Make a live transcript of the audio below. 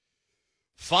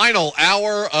Final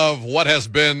hour of what has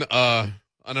been an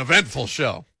eventful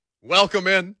show. Welcome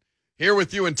in. Here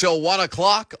with you until 1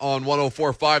 o'clock on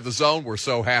 104.5 The Zone. We're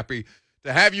so happy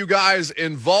to have you guys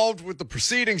involved with the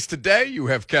proceedings today. You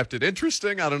have kept it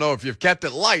interesting. I don't know if you've kept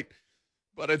it light,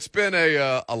 but it's been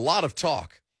a lot of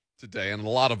talk today and a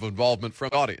lot of involvement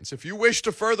from the audience. If you wish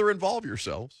to further involve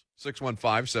yourselves,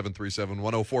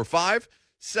 615-737-1045,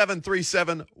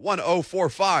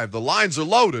 737-1045. The lines are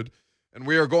loaded, and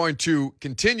we are going to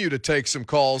continue to take some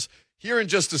calls here in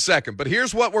just a second. But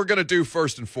here's what we're going to do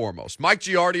first and foremost. Mike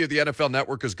Giardi of the NFL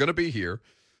Network is going to be here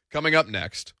coming up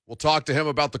next. We'll talk to him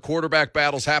about the quarterback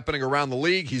battles happening around the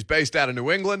league. He's based out of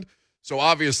New England, so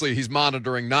obviously he's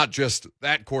monitoring not just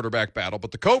that quarterback battle,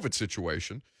 but the COVID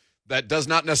situation that does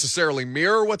not necessarily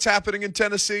mirror what's happening in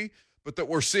Tennessee, but that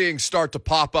we're seeing start to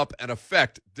pop up and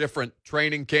affect different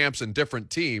training camps and different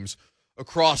teams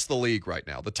across the league right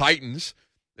now. The Titans,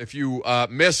 if you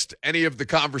missed any of the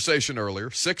conversation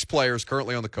earlier, 6 players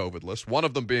currently on the COVID list, one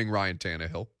of them being Ryan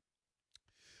Tannehill.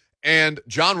 And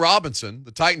John Robinson,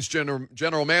 the Titans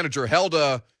general manager, held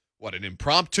an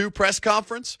impromptu press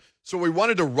conference. So we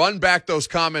wanted to run back those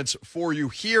comments for you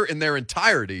here in their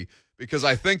entirety because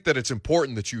I think that it's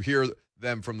important that you hear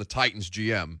them from the Titans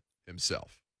GM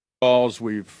himself.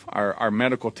 Our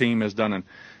medical team has done an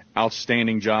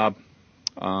outstanding job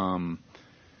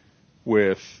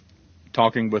with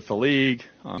talking with the league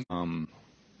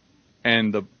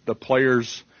and the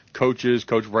players, coaches.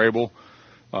 Coach Vrabel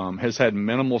has had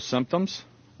minimal symptoms.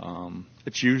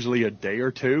 It's usually a day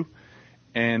or two,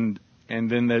 and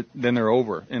then they're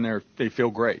over and they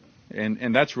feel great.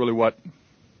 And that's really what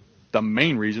the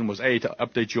main reason was: A, to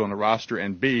update you on the roster,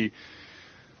 and B,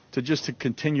 to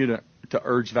continue to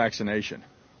urge vaccination.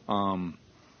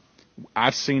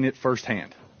 I've seen it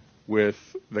firsthand with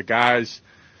the guys.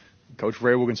 Coach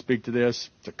Vrabel can speak to this.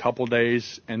 It's a couple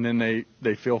days, and then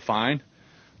they feel fine.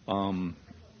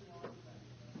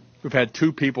 We've had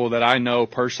 2 people that I know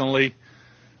personally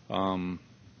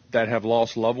that have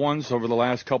lost loved ones over the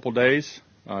last couple days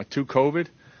to COVID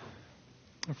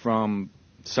from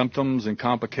symptoms and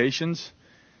complications,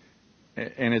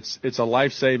 and it's a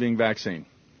life-saving vaccine,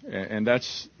 and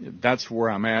that's where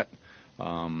I'm at.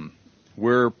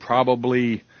 We're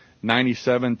probably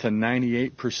 97 to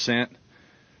 98%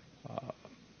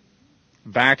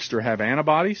 vaxxed or have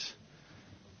antibodies,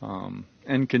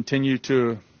 and continue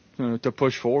to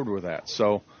push forward with that.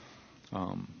 So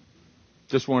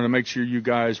just wanted to make sure you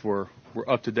guys were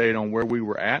up to date on where we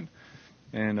were at,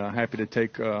 and happy to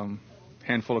take a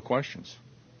handful of questions.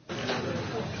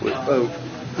 We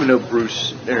know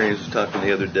Bruce Arians was talking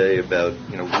the other day about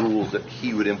rules that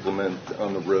he would implement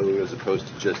on the road as opposed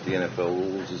to just the NFL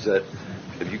rules.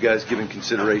 Have you guys given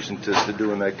consideration to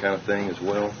doing that kind of thing as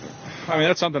well? I mean,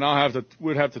 that's something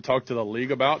we'd have to talk to the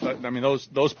league about. I mean,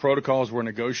 those protocols were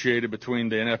negotiated between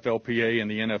the NFLPA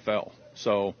and the NFL.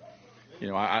 So,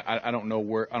 I don't know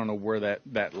where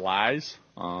that lies.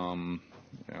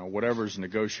 Whatever's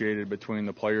negotiated between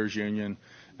the players' union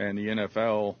and the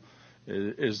NFL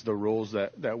is the rules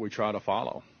that we try to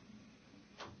follow.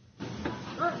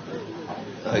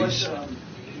 Is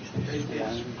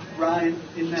Ryan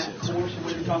in that course of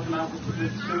what you're talking about with the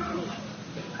symptoms?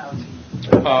 How's he?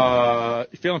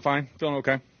 Feeling fine, feeling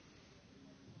okay.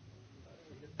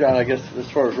 John, I guess as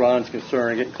far as Ryan's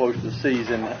concerned, getting close to the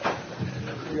season,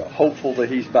 hopeful that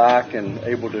he's back and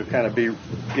able to kind of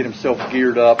get himself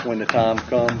geared up when the time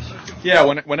comes. Yeah,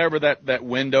 whenever that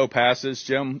window passes,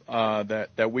 Jim, that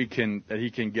he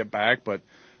can get back, but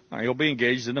he'll be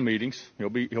engaged in the meetings. He'll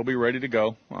be ready to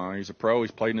go. He's a pro.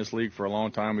 He's played in this league for a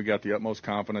long time. We got the utmost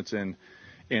confidence in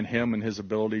him and his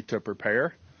ability to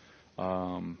prepare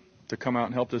to come out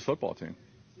and help this football team.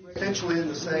 Essentially in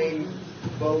the same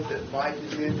boat that Mike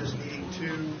is in, just needing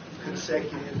 2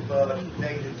 consecutive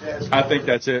negative tests. I think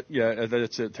that's it. Yeah,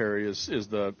 that's it, Terry.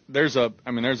 There's a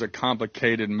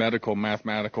complicated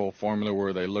mathematical formula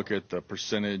where they look at the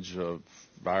percentage of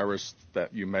virus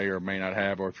that you may or may not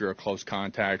have, or if you're a close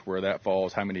contact, where that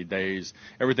falls, how many days.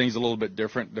 Everything's a little bit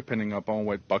different depending upon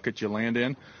what bucket you land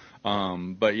in.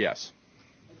 But yes.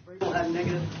 Had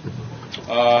negative?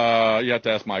 You have to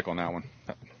ask Mike on that one.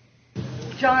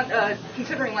 John,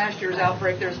 considering last year's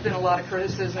outbreak, there's been a lot of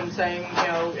criticism saying,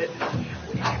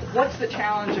 what's the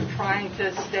challenge of trying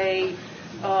to stay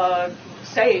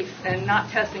safe and not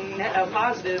testing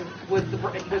positive with the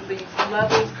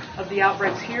levels of the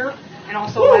outbreaks here, and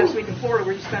also last week in Florida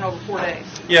where you spent over 4 days?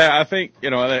 Yeah, I think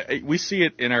we see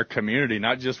it in our community,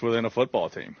 not just within a football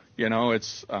team.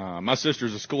 It's my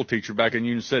sister's a school teacher back in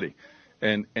Union City.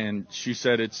 And she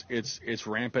said it's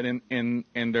rampant in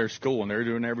their school, and they're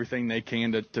doing everything they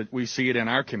can to we see it in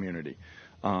our community.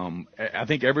 I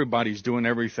think everybody's doing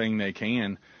everything they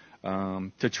can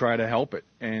to try to help it.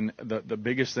 And the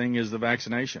biggest thing is the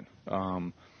vaccination,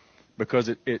 because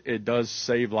it does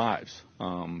save lives.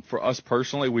 For us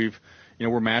personally,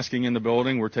 we're masking in the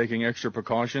building. We're taking extra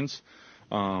precautions,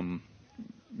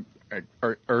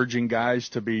 urging guys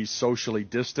to be socially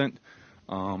distant.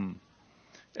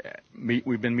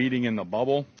 We've been meeting in the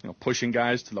bubble, pushing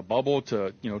guys to the bubble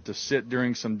to sit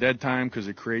during some dead time because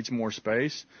it creates more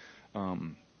space.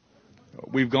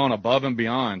 We've gone above and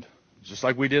beyond, just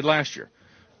like we did last year,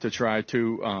 to try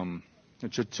to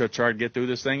try to get through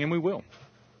this thing, and we will.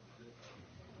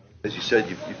 As you said,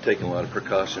 you've taken a lot of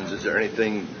precautions. Is there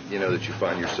anything that you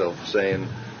find yourself saying,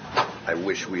 "I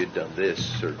wish we had done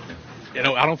this"? Or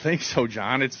I don't think so,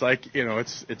 John. It's like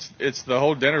it's the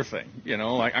whole dinner thing.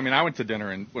 I went to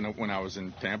dinner when I was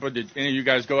in Tampa. Did any of you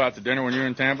guys go out to dinner when you were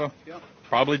in Tampa? Yeah.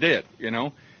 Probably did.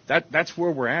 That's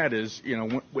where we're at. Is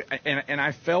and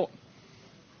I felt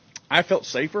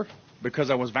safer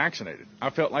because I was vaccinated. I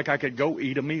felt like I could go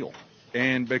eat a meal,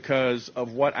 and because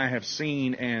of what I have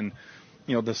seen and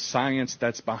the science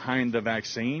that's behind the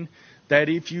vaccine, that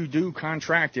if you do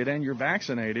contract it and you're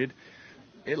vaccinated,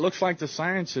 it looks like the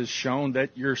science has shown that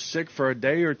you're sick for a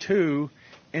day or two,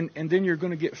 and then you're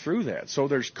going to get through that. So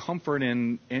there's comfort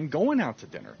in going out to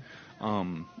dinner,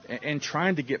 and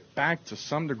trying to get back to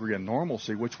some degree of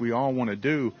normalcy, which we all want to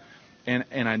do, and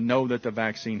I know that the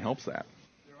vaccine helps that.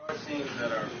 There are teams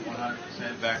that are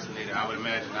 100% vaccinated. I would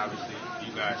imagine, obviously,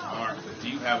 you guys aren't. But do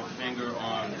you have a finger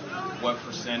on what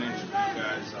percentage you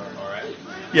guys are at?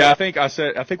 Yeah, I think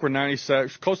we're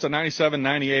 97, close to 97,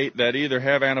 98 that either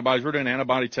have antibodies. We're doing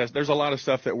antibody tests. There's a lot of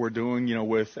stuff that we're doing,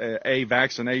 with A,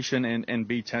 vaccination, and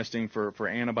B, testing for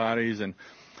antibodies. And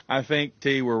I think,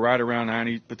 we're right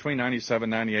around between 97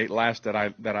 and 98 last that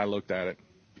I looked at it.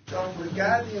 John, would a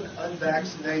guy being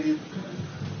unvaccinated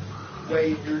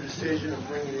weigh your decision of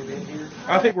bringing him in here?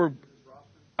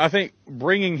 I think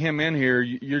bringing him in here,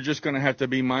 you're just going to have to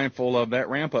be mindful of that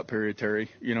ramp-up period, Terry.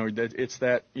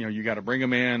 That you got to bring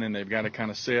them in, and they've got to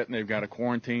kind of sit, and they've got to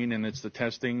quarantine, and it's the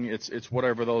testing, it's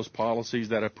whatever those policies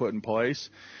that are put in place,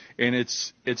 and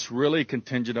it's really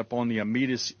contingent upon the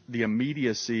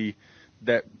immediacy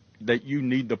that you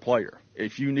need the player.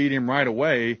 If you need him right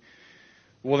away,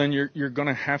 well, then you're going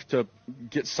to have to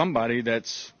get somebody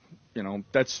that's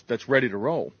ready to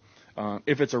roll.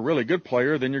 If it's a really good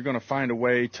player, then you're going to find a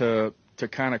way to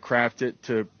kind of craft it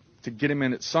to get him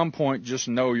in at some point. Just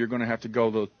know you're going to have to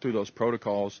go through those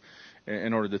protocols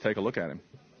in order to take a look at him.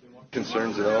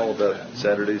 concerns at all about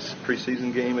Saturday's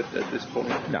preseason game at this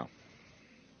point? No.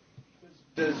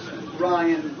 Does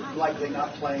Ryan likely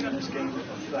not playing in this game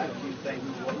affect, you think,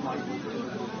 what might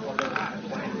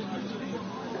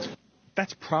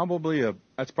That's probably a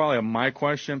my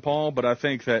question, Paul. But I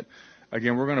think that,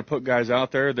 again, we're going to put guys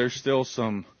out there. There's still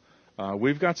some.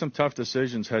 We've got some tough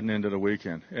decisions heading into the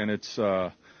weekend, and it's.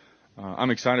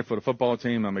 I'm excited for the football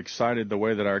team. I'm excited the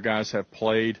way that our guys have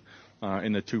played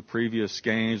in the two previous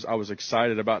games. I was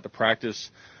excited about the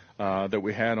practice that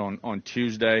we had on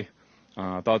Tuesday.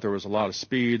 I thought there was a lot of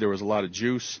speed. There was a lot of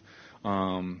juice.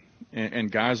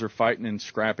 And guys are fighting and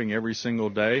scrapping every single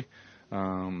day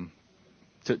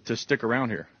to stick around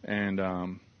here. And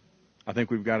I think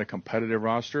we've got a competitive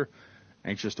roster.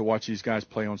 Anxious to watch these guys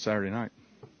play on Saturday night.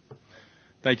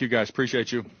 Thank you, guys.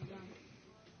 Appreciate you.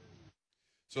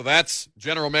 So that's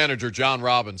General Manager John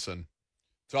Robinson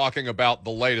talking about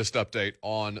the latest update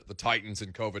on the Titans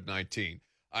and COVID-19.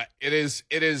 It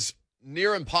is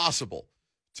near impossible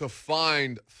to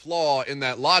find flaw in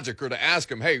that logic or to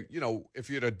ask him, hey, if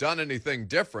you'd have done anything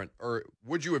different, or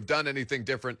would you have done anything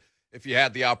different if you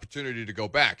had the opportunity to go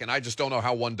back? And I just don't know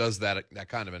how one does that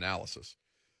kind of analysis.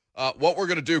 What we're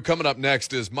going to do coming up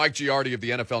next is Mike Giardi of the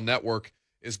NFL Network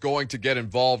is going to get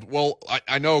involved. Well,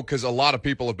 I know because a lot of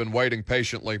people have been waiting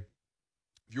patiently.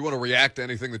 If you want to react to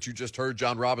anything that you just heard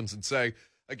John Robinson say,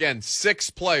 again, 6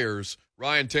 players,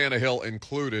 Ryan Tannehill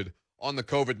included, on the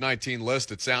COVID-19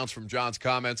 list. It sounds from John's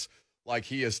comments like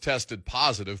he has tested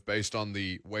positive based on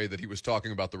the way that he was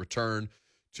talking about the return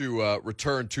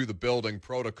to the building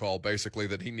protocol, basically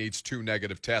that he needs 2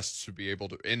 negative tests to be able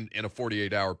to, in a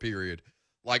 48-hour period,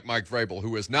 like Mike Vrabel,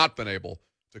 who has not been able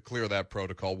to clear that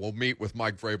protocol. We'll meet with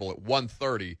Mike Vrabel at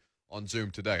 1:30 on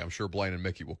Zoom today. I'm sure Blaine and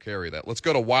Mickey will carry that. Let's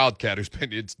go to Wildcat,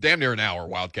 it's damn near an hour.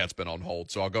 Wildcat's been on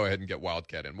hold, so I'll go ahead and get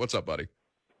Wildcat in. What's up, buddy?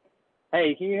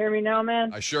 Hey, can you hear me now,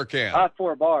 man? I sure can. I have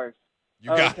 4 bars. You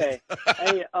got okay. it.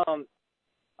 Hey, I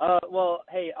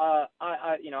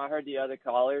heard the other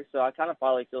caller, so I kind of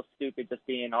probably feel stupid just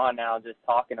being on now, just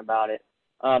talking about it.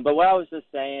 But what I was just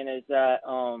saying is that,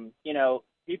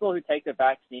 people who take the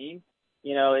vaccine,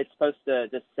 it's supposed to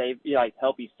just save you, like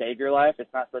help you save your life.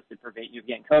 It's not supposed to prevent you from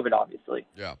getting COVID, obviously.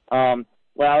 Yeah.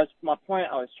 My point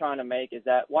I was trying to make is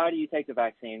that why do you take the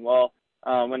vaccine? Well,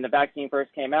 when the vaccine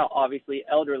first came out, obviously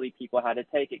elderly people had to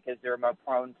take it because they were more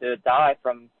prone to die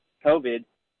from COVID,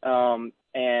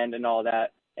 and all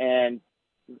that. And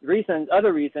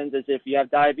other reasons is if you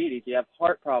have diabetes, you have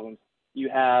heart problems, you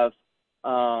have,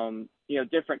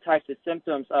 different types of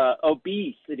symptoms,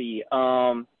 obesity,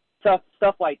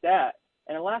 stuff like that.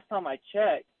 And the last time I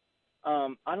checked,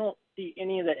 I don't see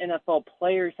any of the NFL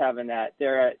players having that.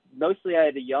 They're mostly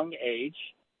at a young age,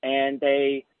 and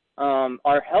they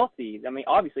are healthy. I mean,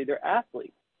 obviously they're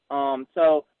athletes.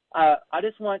 So I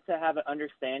just want to have an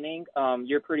understanding.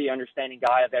 You're a pretty understanding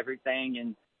guy of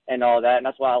everything and all that, and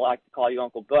that's why I like to call you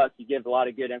Uncle Buck. You give a lot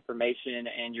of good information,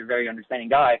 and you're a very understanding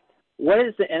guy. What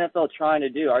is the NFL trying to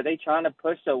do? Are they trying to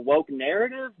push a woke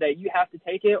narrative that you have to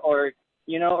take it, or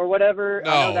whatever?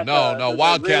 No,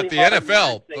 Wildcat.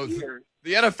 Really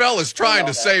the NFL is trying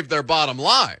to save their bottom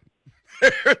line.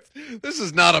 This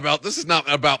is not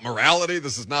about morality.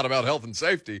 This is not about health and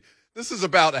safety. This is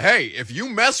about, hey, if you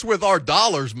mess with our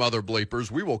dollars, mother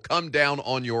bleepers, we will come down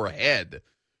on your head.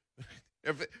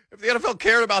 If the NFL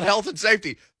cared about health and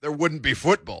safety, there wouldn't be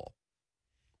football.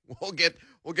 We'll get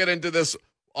into this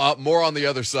more on the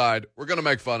other side. We're going to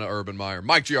make fun of Urban Meyer.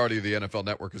 Mike Giardi of the NFL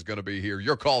Network is going to be here.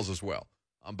 Your calls as well.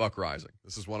 I'm Buck Reising.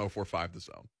 This is 104.5 The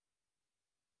Zone.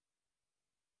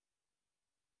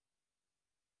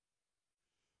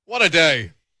 What a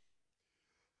day.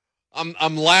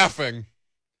 I'm laughing.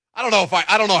 I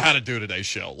don't know how to do today's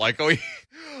show.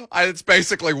 It's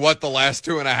basically what the last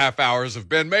 2.5 hours have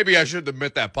been. Maybe I shouldn't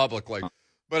admit that publicly,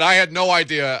 but I had no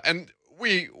idea. And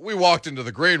we walked into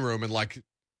the green room and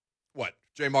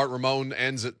J. Mart Ramon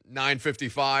ends at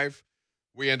 9:55.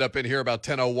 We end up in here about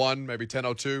 10:01, maybe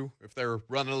 10:02 if they're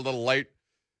running a little late.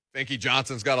 Finky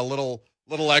Johnson's got a little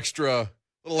extra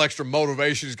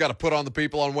motivation he's got to put on the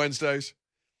people on Wednesdays.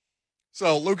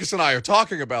 So Lucas and I are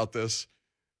talking about this,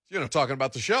 talking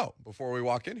about the show before we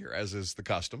walk in here, as is the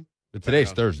custom. But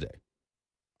today's Thursday.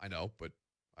 I know, but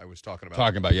I was talking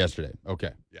about yesterday.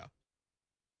 Okay. Yeah.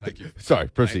 Thank you. Sorry,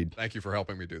 proceed. Thank you for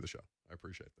helping me do the show. I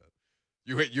appreciate that.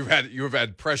 You have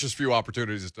had precious few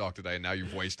opportunities to talk today, and now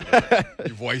you've wasted it.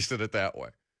 You've wasted it that way.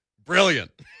 Brilliant.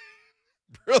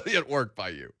 Brilliant work by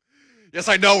you. Yes,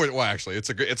 I know it. Well, actually, it's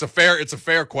a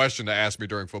fair question to ask me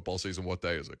during football season. What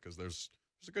day is it? Because there's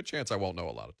a good chance I won't know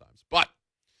a lot of times. But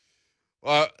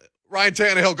Ryan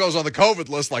Tannehill goes on the COVID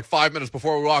list like 5 minutes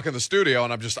before we walk in the studio,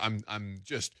 and I'm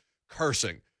just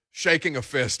cursing, shaking a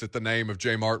fist at the name of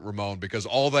J. Mart Ramon, because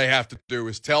all they have to do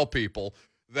is tell people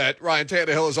that Ryan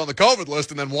Tannehill is on the COVID list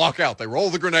and then walk out. They roll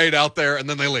the grenade out there, and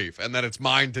then they leave, and then it's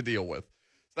mine to deal with.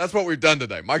 That's what we've done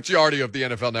today. Mike Giardi of the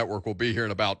NFL Network will be here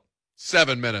in about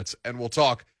 7 minutes, and we'll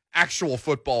talk actual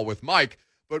football with Mike.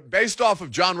 But based off of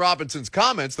John Robinson's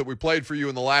comments that we played for you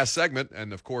in the last segment,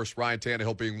 and, of course, Ryan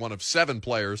Tannehill being one of 7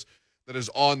 players that is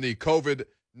on the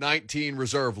COVID-19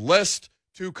 reserve list,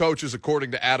 2 coaches,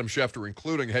 according to Adam Schefter,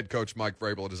 including head coach Mike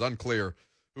Vrabel. It is unclear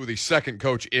who the second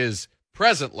coach is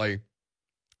presently.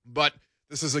 But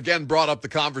this has again brought up the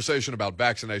conversation about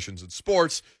vaccinations in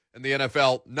sports and the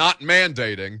NFL not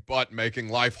mandating, but making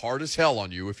life hard as hell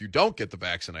on you if you don't get the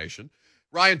vaccination.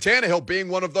 Ryan Tannehill being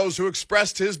one of those who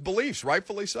expressed his beliefs,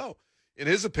 rightfully so, in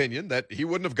his opinion, that he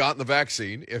wouldn't have gotten the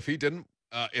vaccine if the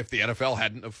NFL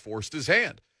hadn't have forced his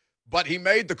hand. But he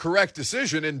made the correct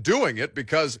decision in doing it,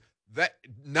 because that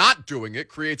not doing it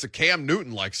creates a Cam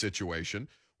Newton-like situation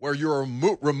where you're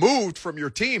removed from your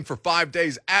team for 5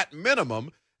 days at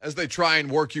minimum as they try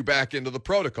and work you back into the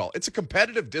protocol. It's a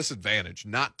competitive disadvantage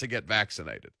not to get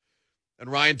vaccinated.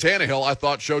 And Ryan Tannehill, I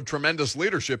thought, showed tremendous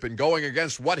leadership in going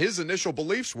against what his initial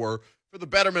beliefs were for the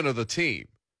betterment of the team.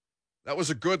 That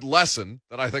was a good lesson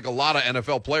that I think a lot of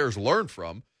NFL players learned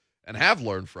from and have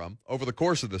learned from over the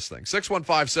course of this thing.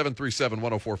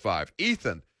 615-737-1045.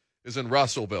 Ethan is in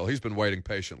Russellville. He's been waiting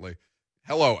patiently.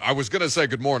 Hello. I was going to say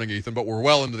good morning, Ethan, but we're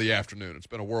well into the afternoon. It's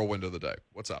been a whirlwind of the day.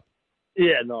 What's up?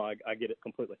 Yeah, no, I get it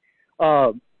completely.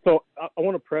 So I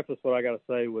want to preface what I got to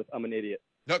say with I'm an idiot.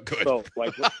 No, good. So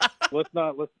let's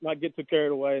not get too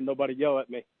carried away and nobody yell at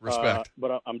me. Respect.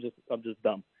 But I'm just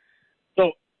dumb.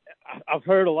 So I've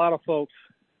heard a lot of folks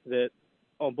that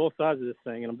on both sides of this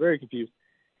thing, and I'm very confused.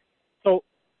 So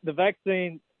the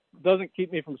vaccine doesn't keep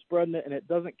me from spreading it, and it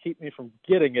doesn't keep me from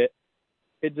getting it.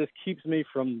 It just keeps me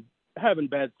from having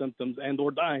bad symptoms and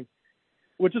or dying,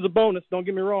 which is a bonus. Don't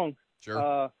get me wrong.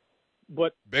 Sure.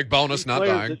 But big bonus, not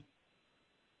dying.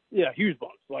 Huge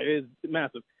bonus. It's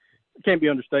massive. It can't be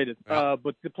understated. Yeah.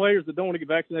 But the players that don't want to get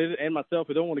vaccinated, and myself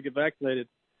who don't want to get vaccinated,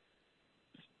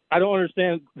 I don't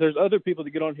understand. There's other people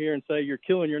that get on here and say you're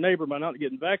killing your neighbor by not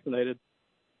getting vaccinated.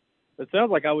 It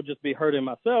sounds like I would just be hurting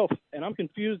myself, and I'm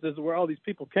confused as to where all these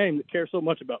people came that care so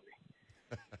much about me.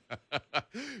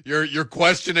 You're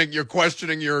questioning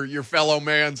your fellow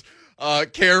man's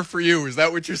care for you. Is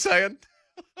that what you're saying?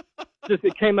 Just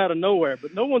it came out of nowhere.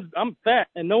 But I'm fat,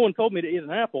 and no one told me to eat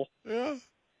an apple. Yeah.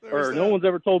 Or no one's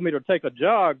ever told me to take a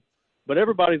jog. But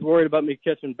everybody's worried about me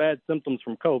catching bad symptoms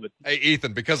from COVID. Hey,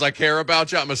 Ethan, because I care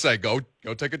about you, I'm gonna say go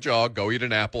take a jog, go eat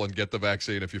an apple, and get the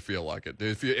vaccine if you feel like it.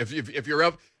 If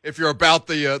you're about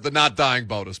the not dying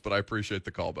bonus. But I appreciate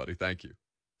the call, buddy. Thank you.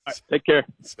 All right, take care.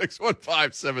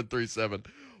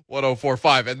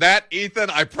 615-737-1045. And that,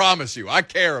 Ethan, I promise you, I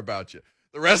care about you.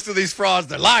 The rest of these frauds,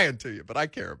 they're lying to you, but I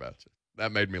care about you.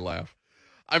 That made me laugh.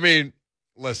 I mean,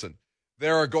 listen,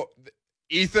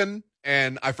 Ethan.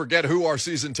 And I forget who our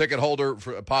season ticket holder,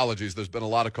 apologies, there's been a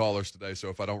lot of callers today, so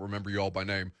if I don't remember you all by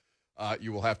name,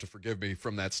 you will have to forgive me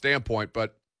from that standpoint.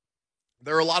 But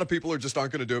there are a lot of people who just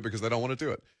aren't going to do it because they don't want to do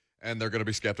it. And they're going to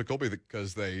be skeptical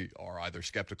because they are either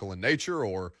skeptical in nature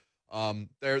or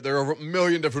there are a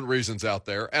million different reasons out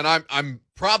there. And I'm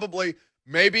probably,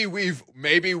 maybe we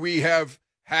have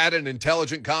had an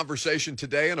intelligent conversation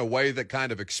today in a way that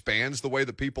kind of expands the way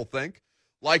that people think,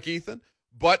 like Ethan.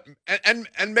 But and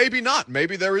maybe not.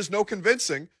 Maybe there is no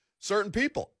convincing certain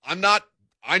people. I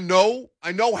know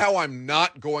how I'm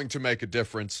not going to make a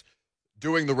difference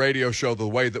doing the radio show the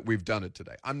way that we've done it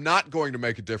today. I'm not going to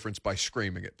make a difference by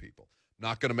screaming at people. I'm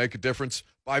not going to make a difference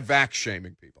by vax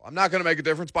shaming people. I'm not going to make a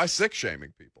difference by sick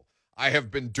shaming people. I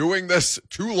have been doing this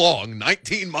too long,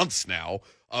 19 months now,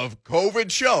 of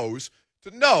COVID shows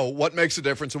to know what makes a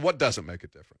difference and what doesn't make a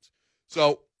difference.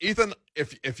 So, Ethan,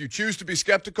 if you choose to be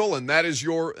skeptical and that is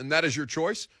your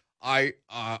choice, I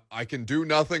can do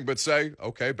nothing but say,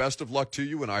 okay, best of luck to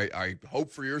you, and I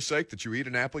hope for your sake that you eat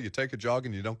an apple, you take a jog,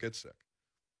 and you don't get sick.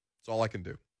 That's all I can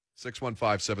do.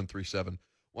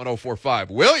 615-737-1045.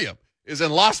 William is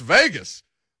in Las Vegas.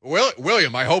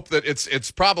 William, I hope that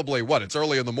it's probably it's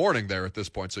early in the morning there at this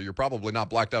point, so you're probably not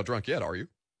blacked out drunk yet, are you?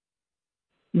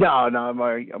 No, I'm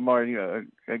already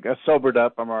got sobered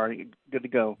up. I'm already good to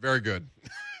go. Very good.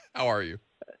 How are you?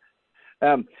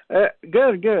 Good. I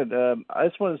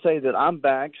just want to say that I'm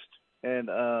vaxxed, and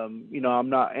I'm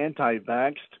not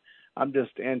anti-vaxxed. I'm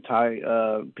just anti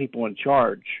people in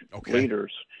charge,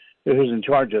 leaders, who's in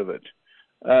charge of it.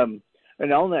 And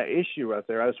on that issue right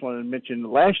there, I just wanted to mention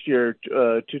last year,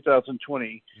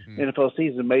 2020, NFL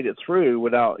season made it through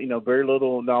without very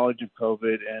little knowledge of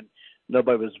COVID, and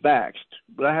nobody was vaxxed.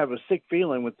 But I have a sick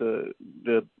feeling with the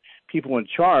people in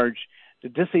charge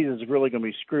that this season is really going to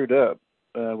be screwed up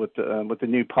with the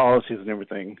new policies and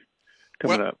everything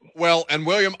coming up. Well, and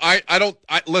William, I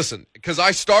listen, because I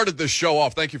started this show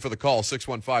off. Thank you for the call,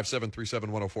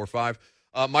 615-737-1045.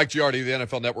 Mike Giardi of the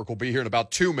NFL Network will be here in about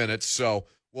 2 minutes. So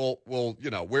we're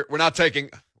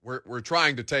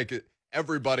trying to take it,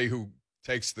 everybody who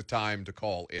takes the time to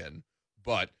call in,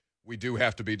 but we do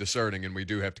have to be discerning, and we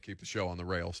do have to keep the show on the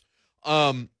rails.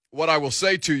 What I will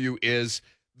say to you is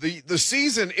the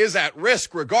season is at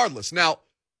risk regardless. Now,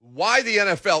 why the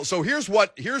NFL? So here's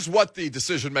what the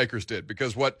decision makers did,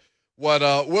 because what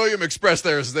William expressed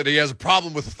there is that he has a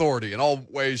problem with authority in all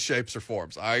ways, shapes, or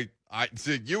forms.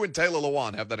 You and Taylor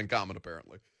Lewan have that in common,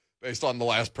 apparently, based on the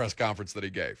last press conference that he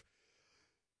gave.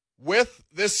 With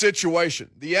this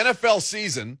situation, the NFL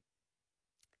season,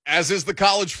 as is the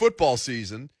college football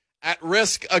season, at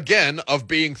risk again of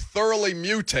being thoroughly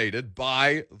mutated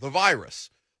by the virus,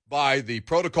 by the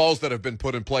protocols that have been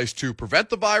put in place to prevent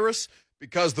the virus,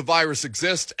 because the virus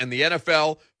exists, and the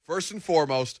NFL, first and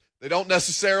foremost, here's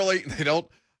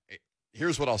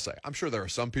what I'll say. I'm sure there are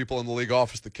some people in the league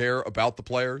office that care about the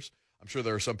players. I'm sure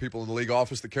there are some people in the league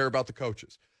office that care about the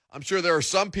coaches. I'm sure there are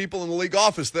some people in the league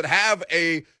office that have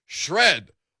a shred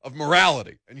of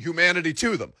morality and humanity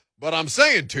to them. But I'm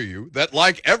saying to you that,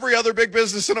 like every other big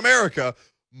business in America,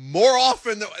 more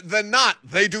often than not,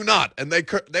 they do not. And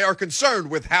they are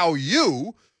concerned with how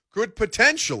you could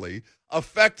potentially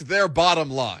affect their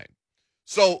bottom line.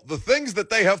 So the things that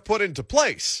they have put into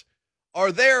place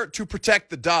are there to protect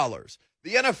the dollars.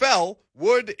 The NFL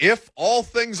would, if all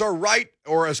things are right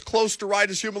or as close to right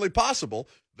as humanly possible,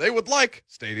 they would like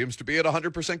stadiums to be at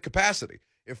 100% capacity.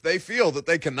 If they feel that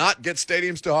they cannot get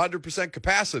stadiums to 100%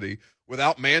 capacity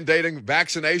without mandating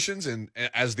vaccinations, and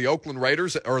as the Oakland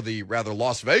Raiders, or the rather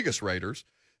Las Vegas Raiders,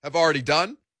 have already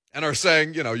done, and are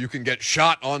saying, you can get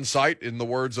shot on site, in the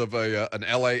words of an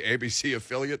LA ABC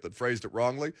affiliate that phrased it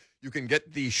wrongly. You can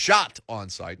get the shot on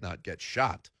site, not get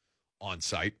shot on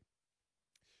site.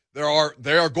 They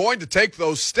are going to take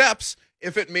those steps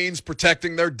if it means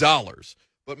protecting their dollars.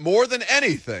 But more than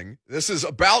anything, this is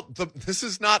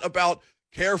not about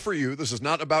care for you. This is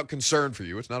not about concern for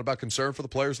you. It's not about concern for the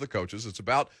players or the coaches. It's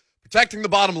about protecting the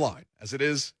bottom line, as it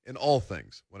is in all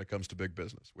things when it comes to big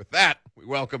business. With that, we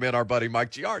welcome in our buddy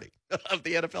Mike Giardi of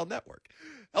the NFL Network.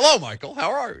 Hello, Michael.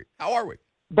 How are we?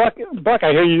 Buck,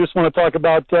 I hear you just want to talk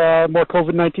about more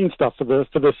COVID-19 stuff for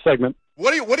this segment.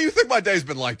 What do you think my day's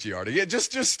been like, Giardi? Yeah,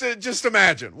 just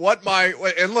imagine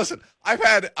and listen.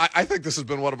 I think this has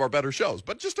been one of our better shows,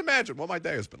 but just imagine what my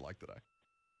day has been like today.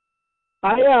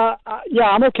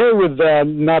 I'm okay with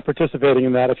not participating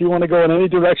in that. If you want to go in any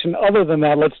direction other than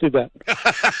that, let's do that.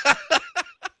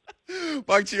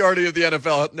 Mike Giardi of the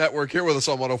NFL Network here with us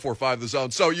on 104.5 The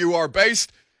Zone. So you are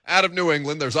based out of New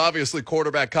England. There's obviously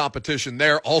quarterback competition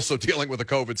there, also dealing with a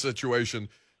COVID situation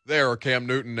there. Cam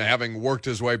Newton having worked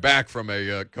his way back from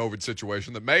a COVID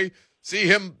situation that may see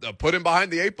him put him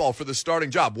behind the eight ball for the starting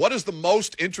job. What is the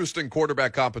most interesting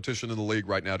quarterback competition in the league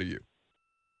right now to you?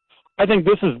 I think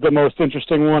this is the most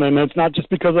interesting one, and it's not just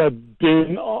because I've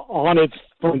been on it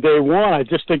from day one. I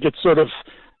just think it's sort of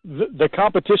the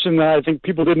competition that I think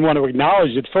people didn't want to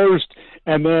acknowledge at first,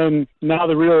 and then now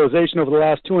the realization over the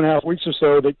last 2.5 weeks or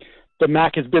so that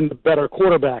Mac has been the better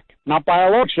quarterback. Not by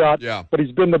a long shot, but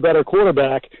he's been the better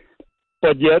quarterback.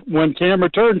 But yet, when Cam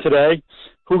returned today,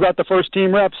 who got the first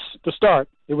team reps to start?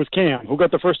 It was Cam. Who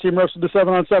got the first team reps to the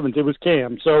 7-on-7s? It was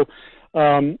Cam. So,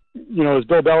 is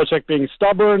Bill Belichick being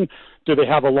stubborn? Do they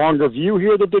have a longer view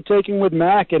here that they're taking with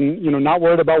Mac and, not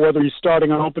worried about whether he's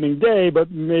starting on opening day, but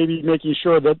maybe making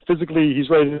sure that physically he's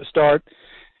ready to start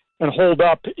and hold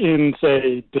up in,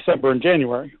 say, December and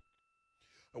January?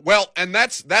 Well, and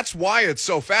that's why it's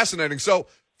so fascinating. So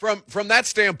from that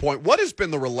standpoint, what has been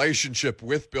the relationship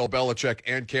with Bill Belichick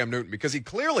and Cam Newton? Because he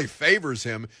clearly favors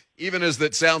him, even as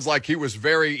that sounds like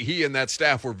he and that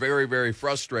staff were very, very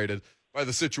frustrated by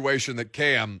the situation that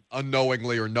Cam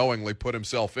unknowingly or knowingly put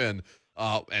himself in,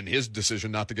 and his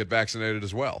decision not to get vaccinated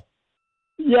as well.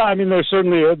 Yeah, I mean, there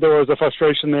was a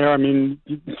frustration there. I mean,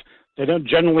 they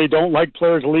generally don't like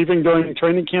players leaving during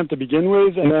training camp to begin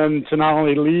with, and then to not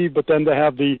only leave, but then to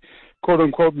have the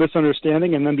quote-unquote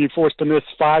misunderstanding and then be forced to miss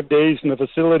 5 days in the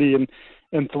facility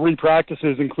and 3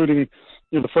 practices, including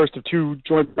the first of 2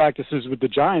 joint practices with the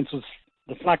Giants.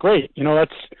 That's not great.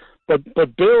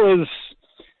 But Bill is,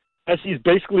 as he's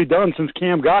basically done since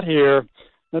Cam got here,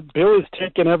 that Bill has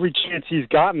taken every chance he's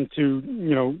gotten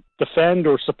to, defend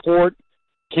or support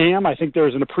Cam. I think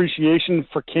there's an appreciation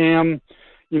for Cam,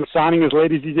 signing as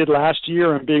late as he did last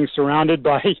year and being surrounded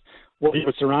by what he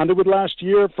was surrounded with last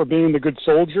year for being the good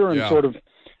soldier and sort of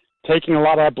taking a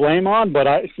lot of that blame on. But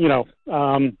at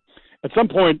some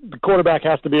point the quarterback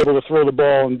has to be able to throw the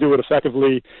ball and do it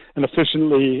effectively and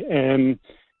efficiently. And,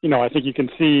 I think you can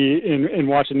see in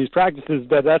watching these practices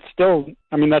that's still,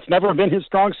 that's never been his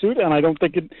strong suit, and I don't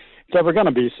think it's ever going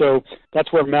to be. So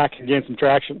that's where Mac can gain some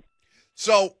traction.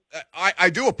 So I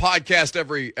do a podcast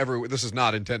every. This is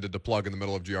not intended to plug in the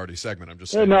middle of Giardi's segment. I'm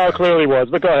just saying. No, it clearly was,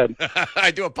 but go ahead.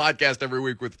 I do a podcast every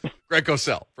week with Greg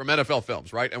Cosell from NFL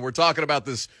Films, right? And we're talking about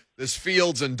this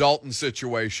Fields and Dalton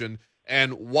situation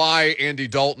and why Andy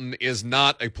Dalton is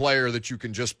not a player that you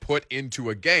can just put into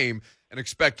a game and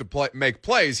expect to make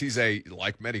plays. He's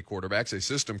like many quarterbacks, a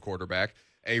system quarterback,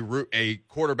 a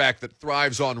quarterback that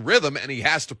thrives on rhythm, and he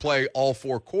has to play all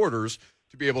 4 quarters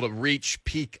to be able to reach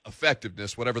peak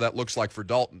effectiveness, whatever that looks like for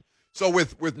Dalton. So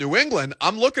with New England,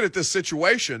 I'm looking at this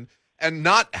situation and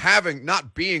not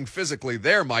being physically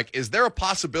there, Mike, is there a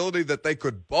possibility that they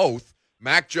could both,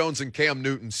 Mac Jones and Cam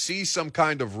Newton, see some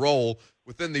kind of role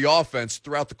within the offense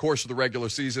throughout the course of the regular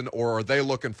season, or are they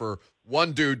looking for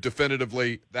one dude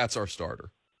definitively, that's our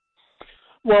starter?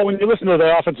 Well, when you listen to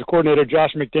the offensive coordinator,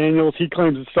 Josh McDaniels, he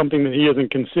claims it's something that he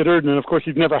hasn't considered. And, of course,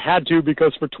 he's never had to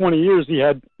because for 20 years he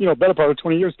had, better part of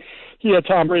 20 years, he had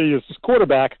Tom Brady as his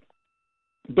quarterback.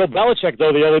 Bill Belichick,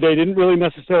 though, the other day didn't really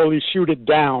necessarily shoot it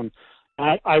down.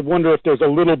 I wonder if there's a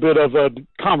little bit of a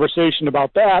conversation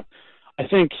about that. I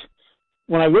think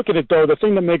when I look at it, though, the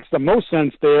thing that makes the most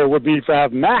sense there would be to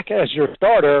have Mac as your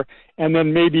starter and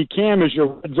then maybe Cam as your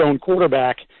red zone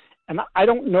quarterback. And I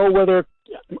don't know whether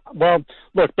 – well,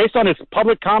 look, based on his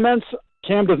public comments,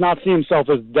 Cam does not see himself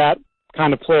as that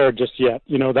kind of player just yet,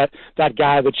 that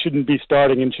guy that shouldn't be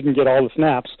starting and shouldn't get all the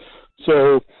snaps.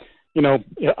 So,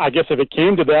 I guess if it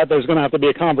came to that, there's going to have to be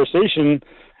a conversation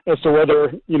as to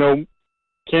whether,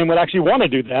 Cam would actually want to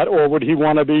do that, or would he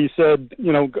want to be said,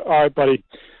 all right, buddy,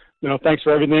 thanks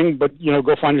for everything, but,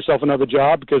 go find yourself another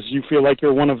job because you feel like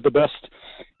you're one of the best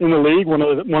in the league, one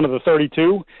of the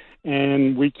 32,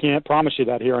 and we can't promise you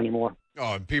that here anymore.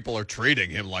 Oh, and people are treating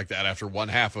him like that after one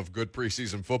half of good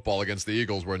preseason football against the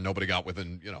Eagles where nobody got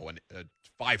within,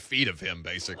 5 feet of him,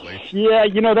 basically. Yeah,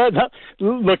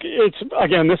 look, it's,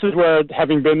 again, this is where,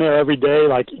 having been there every day,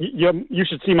 like, you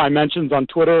should see my mentions on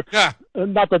Twitter. Yeah.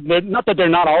 Not that they're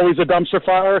not always a dumpster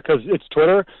fire, because it's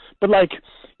Twitter, but, like,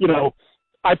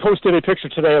 I posted a picture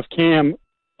today of Cam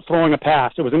throwing a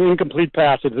pass. It was an incomplete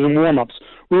pass. It was in warm-ups.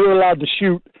 We were allowed to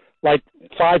shoot, like,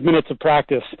 5 minutes of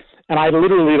practice, and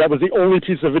that was the only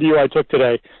piece of video I took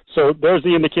today. So there's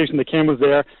the indication that Cam was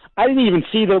there. I didn't even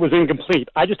see that it was incomplete.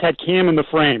 I just had Cam in the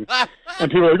frame.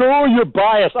 And people are like, oh, you're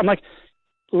biased. I'm like,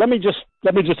 let me just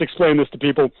explain this to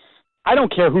people. I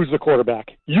don't care who's the quarterback.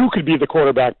 You could be the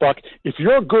quarterback, Buck. If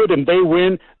you're good and they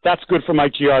win, that's good for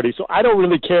Mike Giardi. So I don't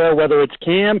really care whether it's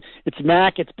Cam, it's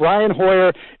Mac, it's Brian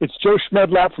Hoyer, it's Joe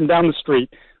Schmedlap from down the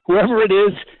street. Whoever it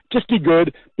is, just be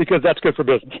good, because that's good for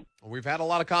business. We've had a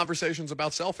lot of conversations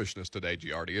about selfishness today,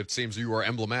 Giardi. It seems you are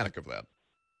emblematic of that.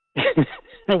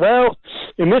 Well,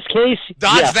 in this case,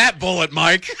 dodge that bullet,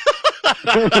 Mike.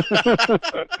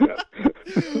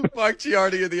 Mike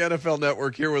Giardi of the NFL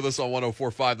Network here with us on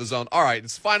 104.5 The Zone. All right,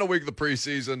 it's the final week of the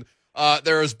preseason.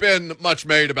 There has been much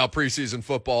made about preseason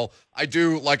football. I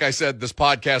do, like I said, this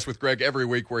podcast with Greg every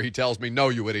week where he tells me, no,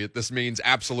 you idiot, this means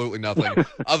absolutely nothing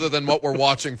other than what we're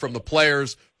watching from the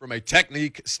players from a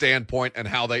technique standpoint and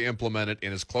how they implement it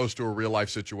in as close to a real-life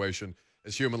situation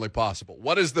as humanly possible.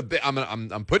 What is the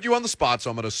I'm putting you on the spot,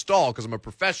 so I'm going to stall because I'm a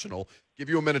professional. Give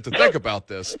you a minute to think about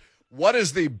this. What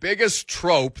is the biggest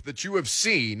trope that you have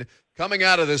seen coming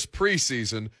out of this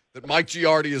preseason that Mike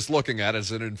Giardi is looking at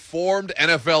as an informed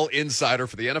NFL insider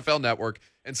for the NFL Network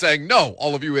and saying, no,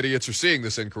 all of you idiots are seeing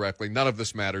this incorrectly. None of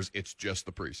this matters. It's just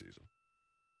the preseason.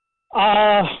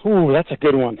 That's a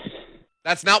good one.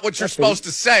 That's not what you're supposed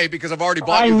to say because I've already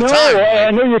bought you the time.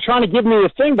 I know you're trying to give me a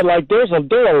thing, but like there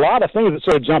are a lot of things that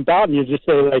sort of jump out and you just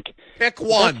say like, pick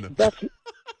one.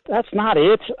 That's not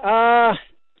it. I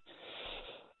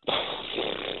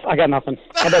got nothing.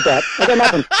 How about that? I got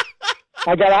nothing.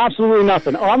 I got absolutely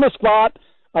nothing. On the spot,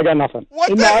 I got nothing.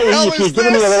 What the hell if you'd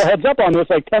given me a little heads up on this,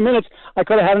 like 10 minutes, I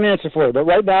could have had an answer for you. But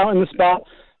right now, in the spot,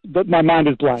 my mind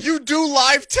is blank. You do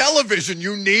live television.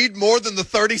 You need more than the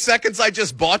 30 seconds I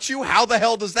just bought you? How the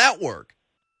hell does that work?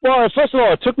 Well, first of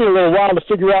all, it took me a little while to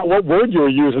figure out what word you were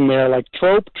using there, like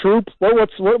trope, troop.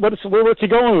 What's he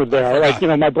going with there? Like,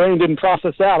 my brain didn't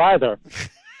process that either.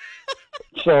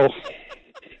 So.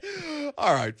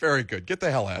 All right, very good. Get the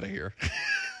hell out of here.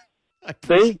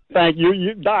 See, thank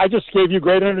you. I just gave you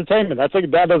great entertainment.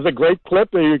 That is a great clip.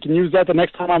 You can use that the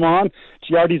next time I'm on.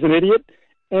 Giardi's an idiot,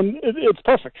 and it's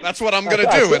perfect. That's what I'm going to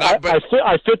do.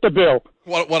 I fit the bill.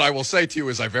 What I will say to you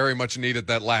is I very much needed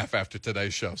that laugh after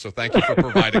today's show, so thank you for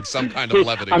providing some kind of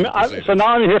levity. So now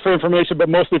I'm here for information, but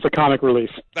mostly for comic relief.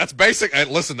 That's basic.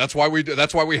 Listen, that's why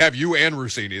we have you and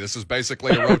Rossini. This is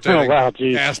basically a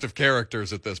rotating cast of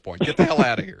characters at this point. Get the hell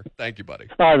out of here. Thank you, buddy.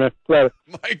 All right, man. Later.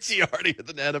 Mike Giardi of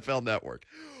the NFL Network.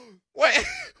 What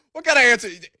kind of answer?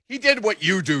 He did what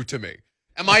you do to me.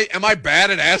 Am I bad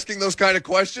at asking those kind of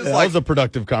questions? Yeah, that was a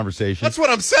productive conversation. That's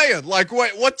what I'm saying. Like,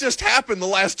 what just happened the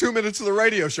last 2 minutes of the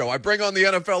radio show? I bring on the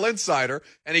NFL insider,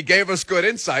 and he gave us good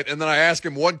insight, and then I ask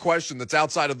him one question that's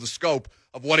outside of the scope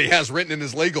of what he has written in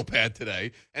his legal pad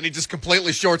today, and he just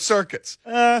completely short circuits.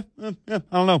 I don't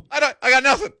know. I got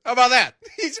nothing. How about that?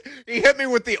 He hit me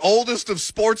with the oldest of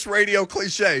sports radio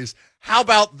cliches. How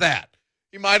about that?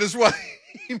 He might as well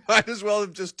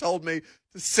have just told me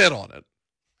to sit on it.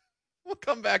 We'll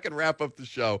come back and wrap up the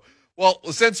show. Well,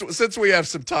 since we have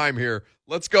some time here,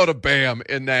 let's go to Bam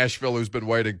in Nashville, who's been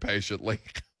waiting patiently.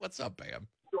 What's up, Bam?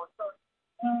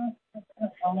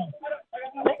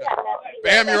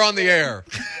 Bam, you're on the air.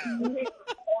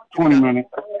 20 minutes.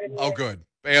 Oh, good.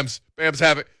 Bam's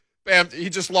having. Bam, he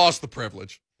just lost the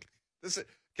privilege.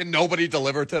 Can nobody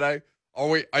deliver today?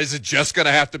 Is it just going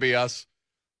to have to be us?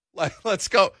 Let's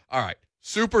go. All right.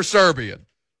 Super Serbian.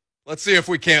 Let's see if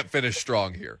we can't finish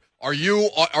strong here. Are you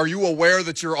aware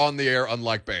that you're on the air,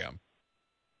 unlike Bam?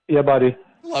 Yeah, buddy.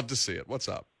 Love to see it. What's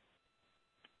up?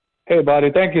 Hey,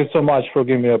 buddy. Thank you so much for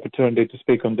giving me the opportunity to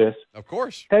speak on this. Of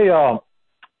course. Hey, I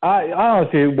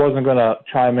honestly wasn't going to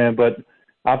chime in, but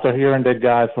after hearing that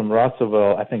guy from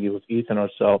Russellville, I think it was Ethan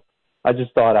or so, I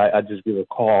just thought I'd just give a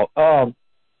call.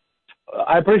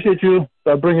 I appreciate you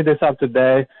bringing this up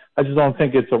today. I just don't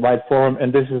think it's the right forum,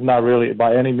 and this is not really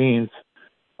by any means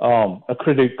a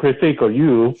critique of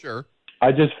you. Sure.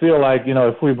 I just feel like,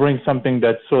 if we bring something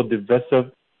that's so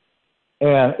divisive,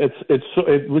 and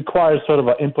it requires sort of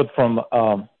an input from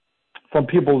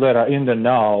people that are in the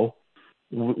know,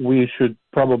 we should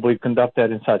probably conduct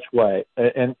that in such way.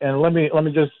 And let me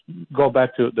just go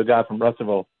back to the guy from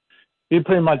Russellville. He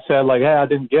pretty much said, like, hey, I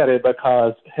didn't get it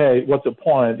because, hey, what's the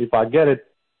point? If I get it,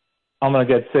 I'm going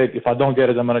to get sick. If I don't get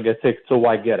it, I'm going to get sick. So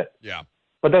why get it? Yeah.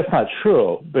 But that's not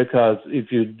true, because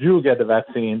if you do get the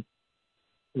vaccine,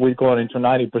 we're going into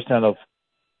 90% of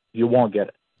you won't get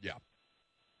it. Yeah.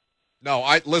 No,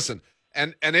 listen,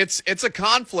 and it's a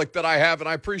conflict that I have, and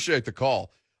I appreciate the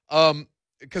call.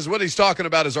 Because what he's talking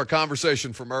about is our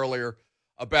conversation from earlier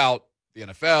about the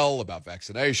NFL, about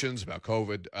vaccinations, about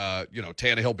COVID.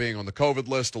 Tannehill being on the COVID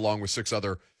list along with 6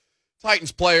 other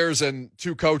Titans players and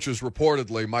 2 coaches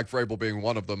reportedly, Mike Vrabel being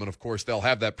one of them. And, of course, they'll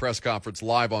have that press conference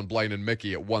live on Blaine and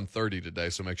Mickey at 1:30 today,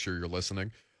 so make sure you're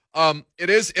listening. It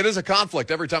is a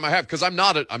conflict every time I have, because I'm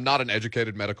not an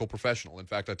educated medical professional. In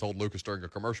fact, I told Lucas during a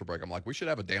commercial break, I'm like, we should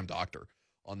have a damn doctor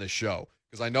on this show,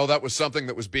 because I know that was something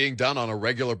that was being done on a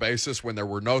regular basis when there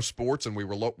were no sports and we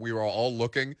were all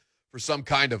looking for some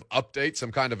kind of update,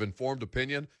 some kind of informed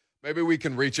opinion. Maybe we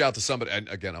can reach out to somebody, and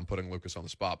again, I'm putting Lucas on the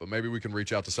spot, but maybe we can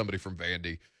reach out to somebody from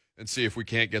Vandy and see if we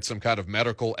can't get some kind of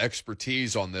medical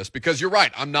expertise on this, because you're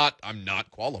right, I'm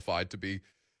not qualified to be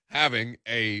having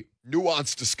a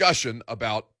nuanced discussion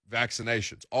about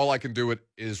vaccinations. All I can do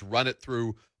is run it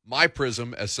through my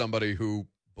prism as somebody who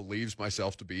believes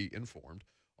myself to be informed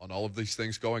on all of these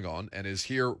things going on and is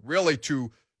here really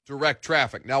to direct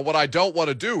traffic. Now, what I don't want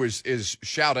to do is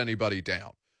shout anybody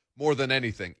down more than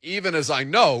anything, even as I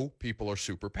know people are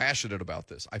super passionate about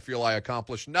this. I feel I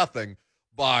accomplish nothing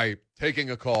by taking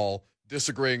a call,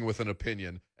 disagreeing with an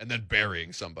opinion, and then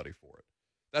burying somebody for it.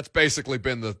 That's basically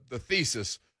been the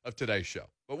thesis of today's show.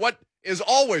 But what is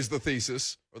always the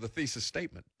thesis, or the thesis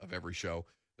statement of every show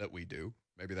that we do,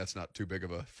 maybe that's not too big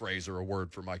of a phrase or a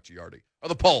word for Mike Giardi, are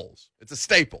the polls. It's a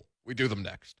staple. We do them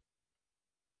next.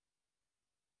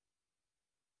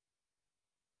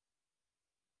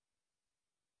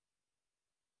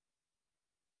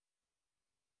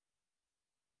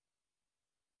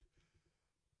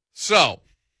 So,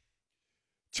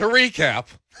 to recap,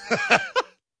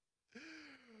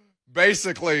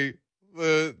 basically,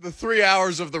 the 3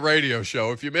 hours of the radio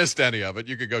show, if you missed any of it,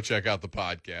 you could go check out the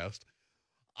podcast.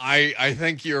 I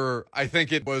think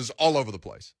it was all over the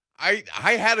place. I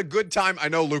had a good time. I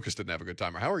know Lucas didn't have a good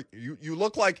time. How are you? You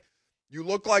look like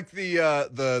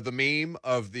the meme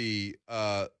of the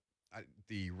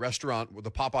restaurant with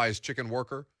the Popeyes chicken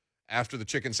worker after the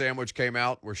chicken sandwich came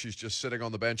out, where she's just sitting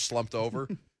on the bench, slumped over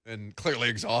and clearly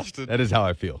exhausted. That is how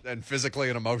I feel. And physically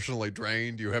and emotionally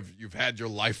drained. You've had your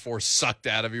life force sucked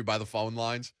out of you by the phone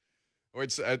lines.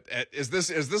 Is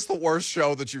this the worst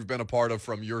show that you've been a part of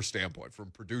from your standpoint, from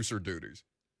producer duties?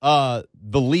 The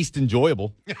least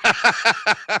enjoyable.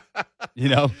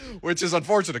 Which is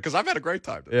unfortunate, because I've had a great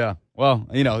time today. Yeah. Well,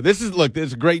 this is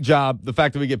a great job. The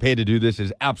fact that we get paid to do this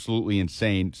is absolutely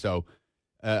insane. So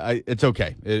it's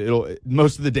okay.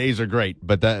 Most of the days are great,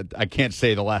 but I can't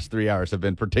say the last 3 hours have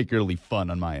been particularly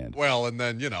fun on my end. Well, and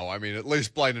then, at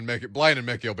least Blaine and Mickey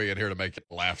will be in here to make you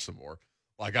laugh some more.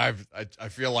 Like I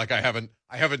feel like I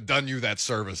haven't done you that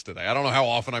service today. I don't know how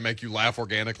often I make you laugh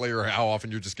organically or how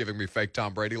often you're just giving me fake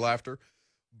Tom Brady laughter,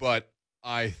 but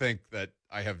I think that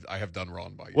I have done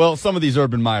wrong by you. Well, some of these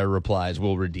Urban Meyer replies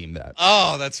will redeem that.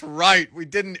 Oh, that's right. We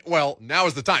didn't. Well, now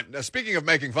is the time. Now, speaking of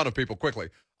making fun of people, quickly,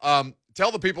 tell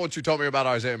the people what you told me about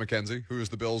Isaiah McKenzie, who is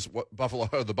the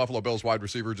Buffalo Bills wide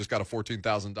receiver, just got a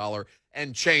 $14,000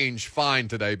 and change fine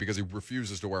today because he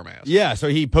refuses to wear a mask. Yeah, so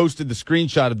he posted the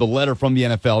screenshot of the letter from the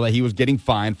NFL that he was getting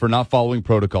fined for not following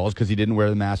protocols because he didn't wear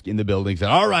the mask in the building. He said,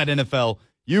 all right, NFL,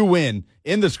 you win.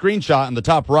 In the screenshot in the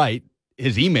top right,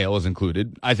 his email is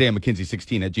included,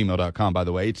 IsaiahMcKenzie16@gmail.com, by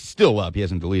the way. It's still up. He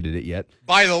hasn't deleted it yet.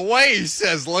 By the way, he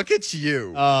says, look at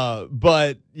you.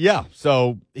 But, yeah,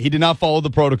 so he did not follow the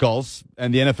protocols,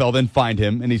 and the NFL then fined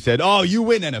him, and he said, oh, you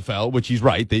win, NFL, which he's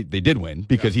right. They did win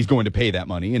because he's going to pay that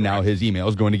money, and now his email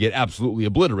is going to get absolutely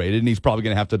obliterated, and he's probably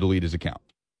going to have to delete his account.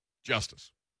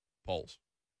 Justice. Polls.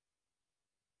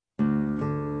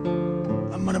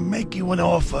 I'm going to make you an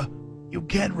offer you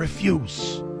can't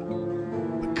refuse.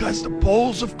 Because the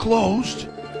polls have closed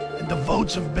and the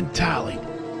votes have been tallied,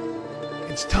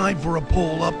 it's time for a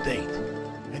poll update.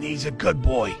 And he's a good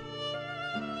boy.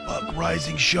 Buck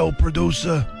Reising show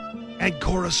producer and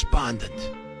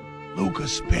correspondent,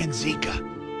 Lucas Panzica.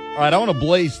 All right, I want to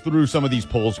blaze through some of these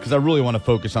polls because I really want to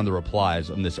focus on the replies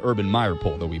on this Urban Meyer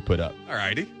poll that we put up. All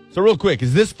righty. So real quick,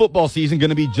 is this football season going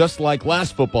to be just like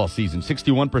last football season?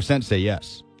 61% say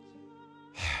yes.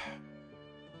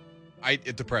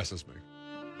 It depresses me,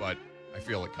 but I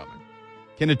feel it coming.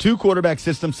 Can a 2-quarterback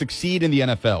system succeed in the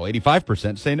NFL?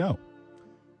 85% say no.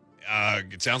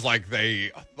 It sounds like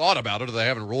they thought about it, or they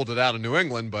haven't ruled it out in New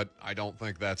England, but I don't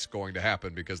think that's going to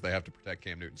happen because they have to protect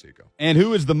Cam Newton-Seco. And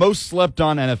who is the most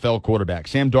slept-on NFL quarterback?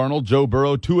 Sam Darnold, Joe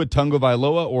Burrow, Tua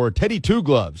Tagovailoa, or Teddy Two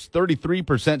Gloves?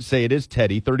 33% say it is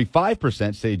Teddy.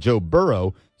 35% say Joe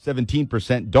Burrow. 17%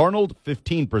 Darnold.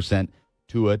 15%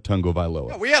 Tua Tagovailoa.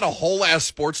 Yeah, we had a whole ass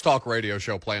sports talk radio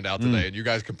show planned out today, and you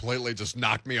guys completely just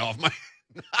knocked me off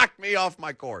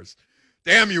my course.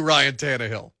 Damn you, Ryan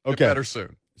Tannehill. Get better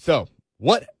soon. So,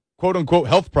 what quote-unquote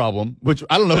health problem, which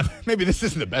I don't know, maybe this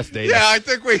isn't the best data. Yeah, I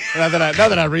think we... now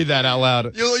that I read that out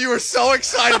loud. You were so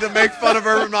excited to make fun of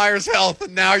Urban Meyer's health,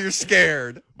 and now you're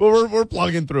scared. Well, we're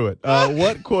plugging through it.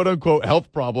 What quote-unquote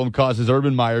health problem causes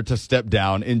Urban Meyer to step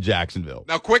down in Jacksonville?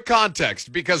 Now, quick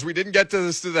context, because we didn't get to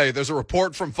this today. There's a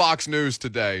report from Fox News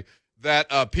today that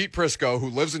Pete Prisco, who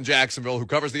lives in Jacksonville, who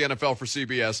covers the NFL for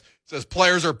CBS, says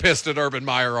players are pissed at Urban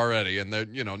Meyer already, and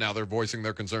now they're voicing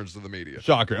their concerns to the media.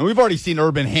 Shocker. And we've already seen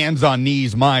Urban hands on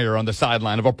knees Meyer on the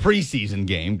sideline of a preseason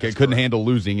game. Couldn't handle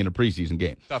losing in a preseason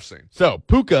game. Tough scene. So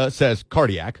Puka says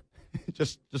cardiac.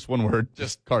 just one word.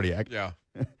 Just cardiac. Yeah.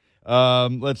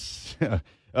 Let's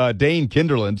Dane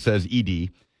Kinderland says ED.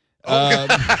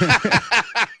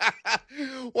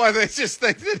 Why, they just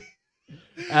think that...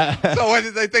 So what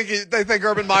did they think? They think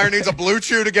Urban Meyer needs a blue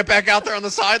chew to get back out there on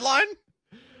the sideline?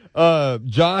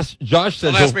 Josh says.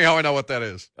 Don't ask me how I know what that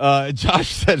is. Josh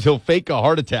says he'll fake a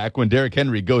heart attack when Derrick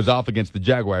Henry goes off against the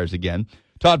Jaguars again.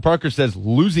 Todd Parker says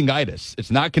losing-itis. It's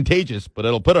not contagious, but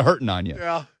it'll put a hurting on you.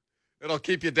 Yeah, it'll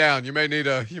keep you down. You may need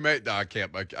a. No, I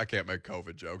can't make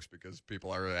COVID jokes because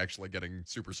people are actually getting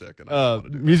super sick.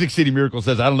 And Music City Miracle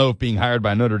says I don't know if being hired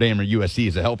by Notre Dame or USC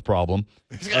is a health problem.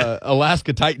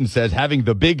 Alaska Titan says having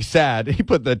the big sad. He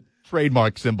put the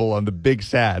trademark symbol on the big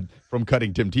sad from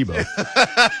cutting Tim Tebow.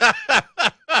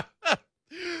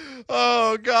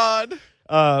 Oh God.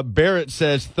 Barrett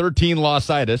says 13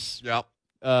 lossitis. Yep.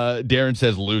 Darren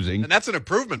says losing. And that's an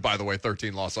improvement, by the way,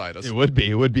 13 lossitis. It would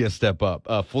be. It would be a step up.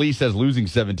 Flea says losing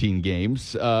 17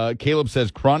 games. Caleb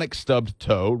says chronic stubbed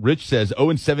toe. Rich says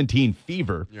 0-17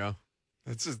 fever. Yeah.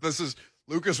 This is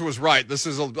Lucas was right. This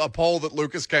is a poll that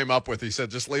Lucas came up with. He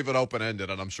said just leave it open-ended,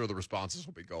 and I'm sure the responses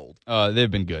will be gold. They've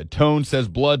been good. Tone says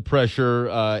blood pressure,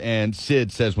 and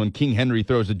Sid says when King Henry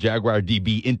throws a Jaguar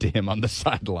DB into him on the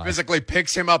sideline. Physically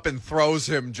picks him up and throws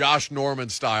him Josh Norman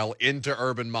style into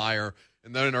Urban Meyer.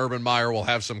 And then Urban Meyer will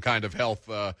have some kind of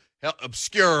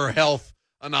obscure health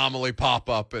anomaly pop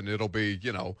up, and it'll be,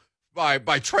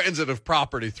 by transitive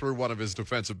property through one of his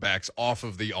defensive backs off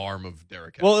of the arm of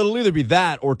Derrick Henry. Well, it'll either be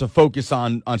that or to focus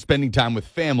on spending time with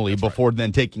family before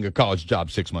then taking a college job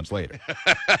 6 months later.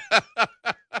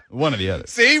 One or the other.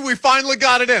 See, we finally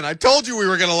got it in. I told you we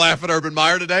were going to laugh at Urban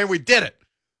Meyer today. We did it.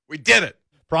 We did it.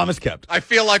 Promise kept. I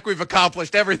feel like we've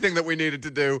accomplished everything that we needed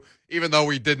to do, even though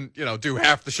we didn't, do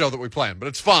half the show that we planned. But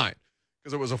it's fine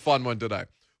because it was a fun one today.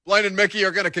 Blaine and Mickey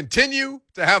are going to continue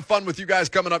to have fun with you guys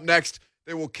coming up next.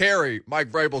 They will carry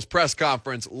Mike Vrabel's press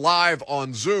conference live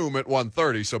on Zoom at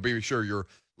 1:30, so be sure you're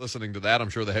listening to that. I'm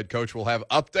sure the head coach will have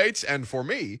updates. And for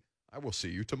me, I will see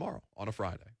you tomorrow on a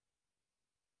Friday.